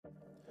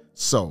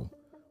So,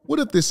 what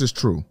if this is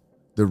true?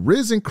 The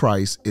risen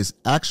Christ is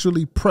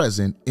actually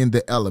present in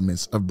the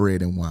elements of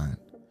bread and wine.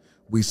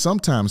 We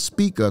sometimes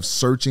speak of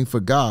searching for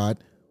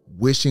God,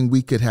 wishing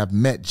we could have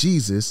met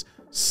Jesus,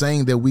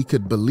 saying that we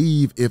could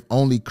believe if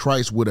only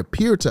Christ would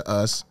appear to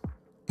us,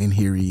 and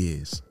here he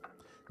is.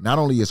 Not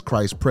only is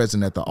Christ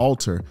present at the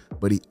altar,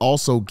 but he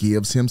also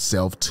gives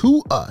himself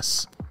to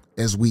us.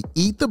 As we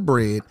eat the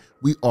bread,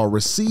 we are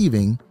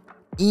receiving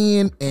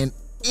in an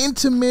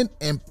intimate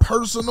and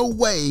personal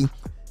way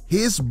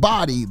his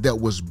body that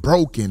was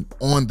broken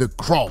on the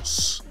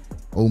cross.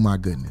 Oh my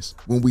goodness.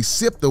 When we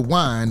sip the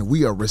wine,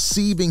 we are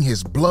receiving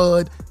his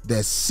blood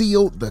that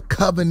sealed the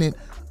covenant,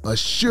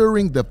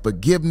 assuring the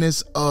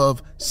forgiveness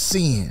of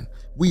sin.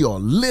 We are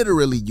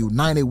literally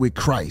united with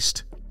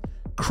Christ.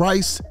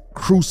 Christ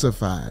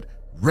crucified,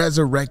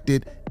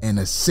 resurrected, and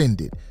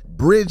ascended,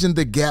 bridging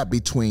the gap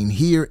between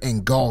here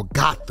and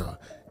Golgotha,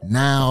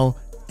 now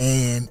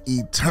and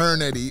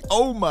eternity.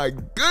 Oh my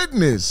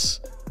goodness.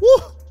 Woo.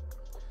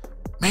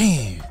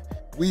 Man,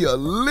 we are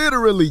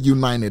literally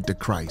united to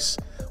Christ.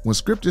 When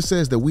scripture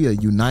says that we are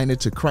united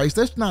to Christ,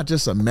 that's not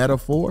just a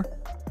metaphor.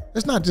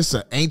 That's not just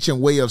an ancient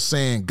way of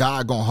saying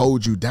God gonna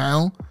hold you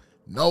down.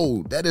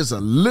 No, that is a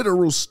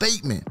literal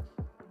statement.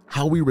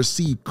 How we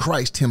receive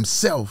Christ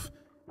himself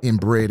in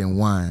bread and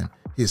wine,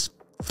 his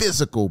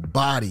physical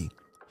body,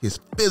 his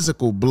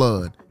physical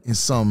blood in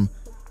some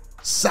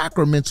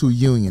sacramental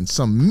union,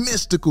 some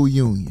mystical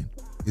union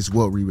is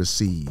what we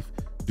receive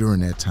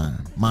during that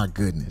time. My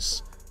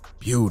goodness,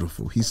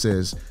 beautiful. He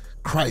says,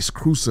 Christ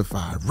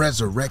crucified,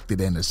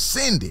 resurrected, and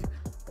ascended,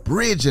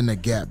 bridging the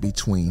gap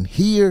between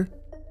here,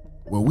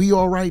 where we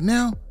are right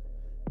now,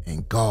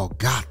 and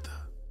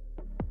Golgotha,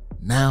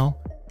 now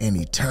and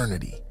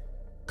eternity,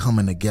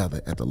 coming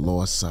together at the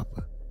Lord's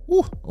Supper.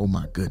 Woo, oh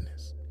my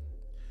goodness.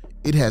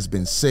 It has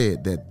been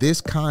said that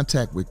this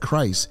contact with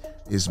Christ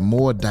is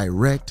more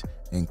direct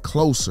and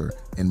closer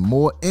and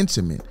more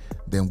intimate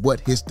than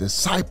what his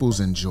disciples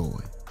enjoy.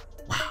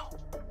 Wow.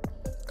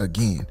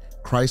 Again,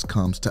 Christ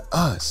comes to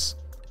us.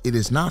 It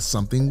is not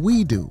something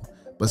we do,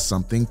 but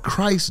something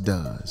Christ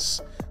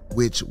does,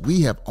 which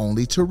we have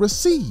only to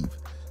receive.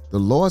 The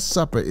Lord's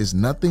Supper is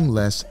nothing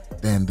less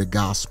than the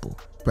gospel.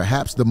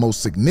 Perhaps the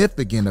most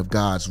significant of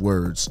God's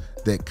words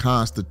that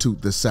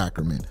constitute the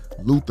sacrament,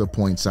 Luther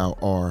points out,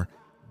 are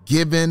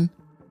given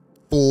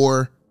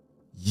for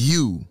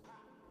you.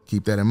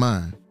 Keep that in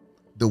mind.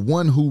 The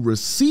one who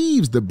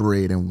receives the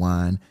bread and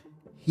wine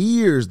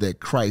hears that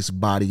Christ's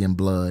body and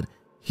blood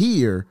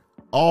here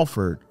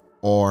offered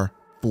are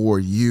for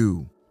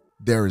you.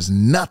 There is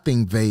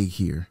nothing vague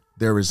here.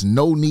 There is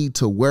no need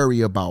to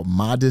worry about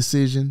my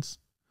decisions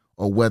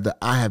or whether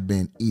I have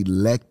been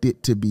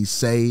elected to be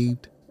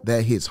saved.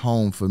 That hits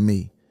home for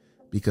me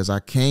because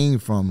I came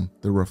from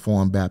the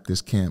Reformed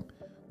Baptist camp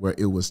where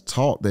it was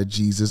taught that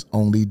Jesus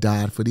only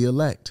died for the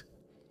elect.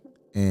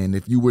 And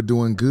if you were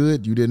doing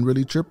good, you didn't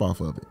really trip off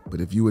of it. But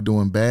if you were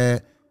doing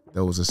bad,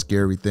 that was a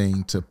scary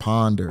thing to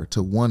ponder,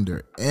 to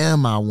wonder,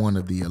 am I one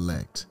of the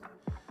elect?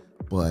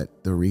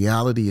 But the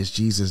reality is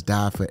Jesus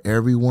died for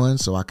everyone,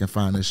 so I can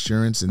find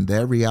assurance in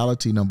that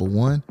reality, number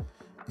one.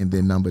 And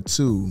then number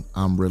two,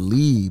 I'm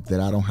relieved that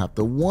I don't have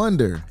to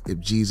wonder if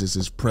Jesus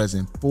is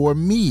present for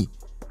me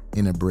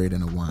in a bread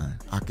and a wine.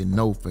 I can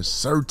know for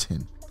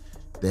certain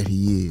that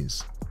he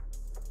is,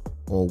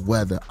 or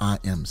whether I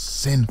am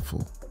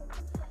sinful.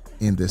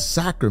 In the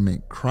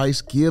sacrament,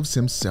 Christ gives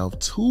himself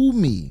to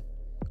me,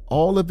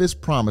 all of his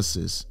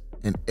promises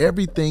and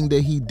everything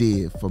that he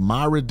did for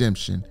my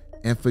redemption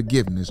and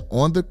forgiveness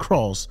on the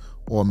cross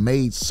are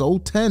made so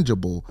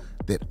tangible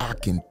that I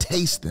can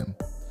taste them.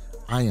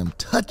 I am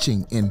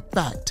touching, in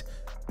fact,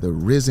 the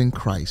risen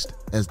Christ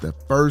as the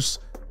first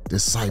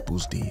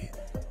disciples did.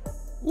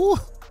 Woo,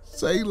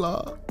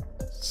 Selah,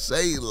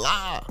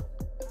 Selah.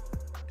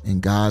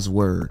 And God's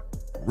word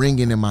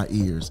ringing in my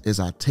ears as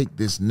I take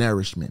this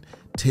nourishment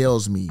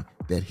tells me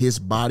that his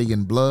body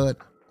and blood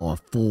are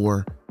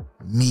for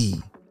me.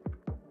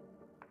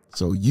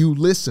 So you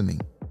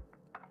listening,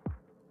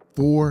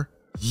 for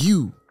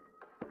you.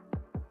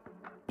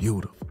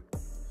 Beautiful.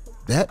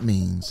 That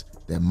means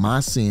that my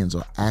sins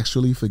are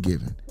actually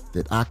forgiven,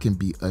 that I can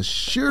be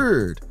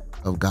assured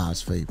of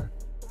God's favor.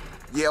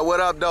 Yeah, what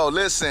up, though?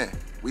 Listen,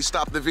 we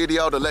stopped the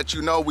video to let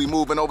you know we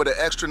moving over to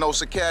Extra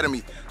Notes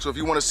Academy. So if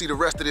you want to see the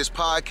rest of this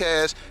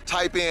podcast,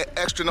 type in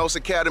Extra Notes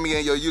Academy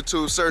in your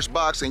YouTube search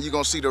box and you're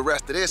going to see the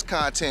rest of this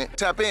content.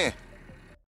 Tap in.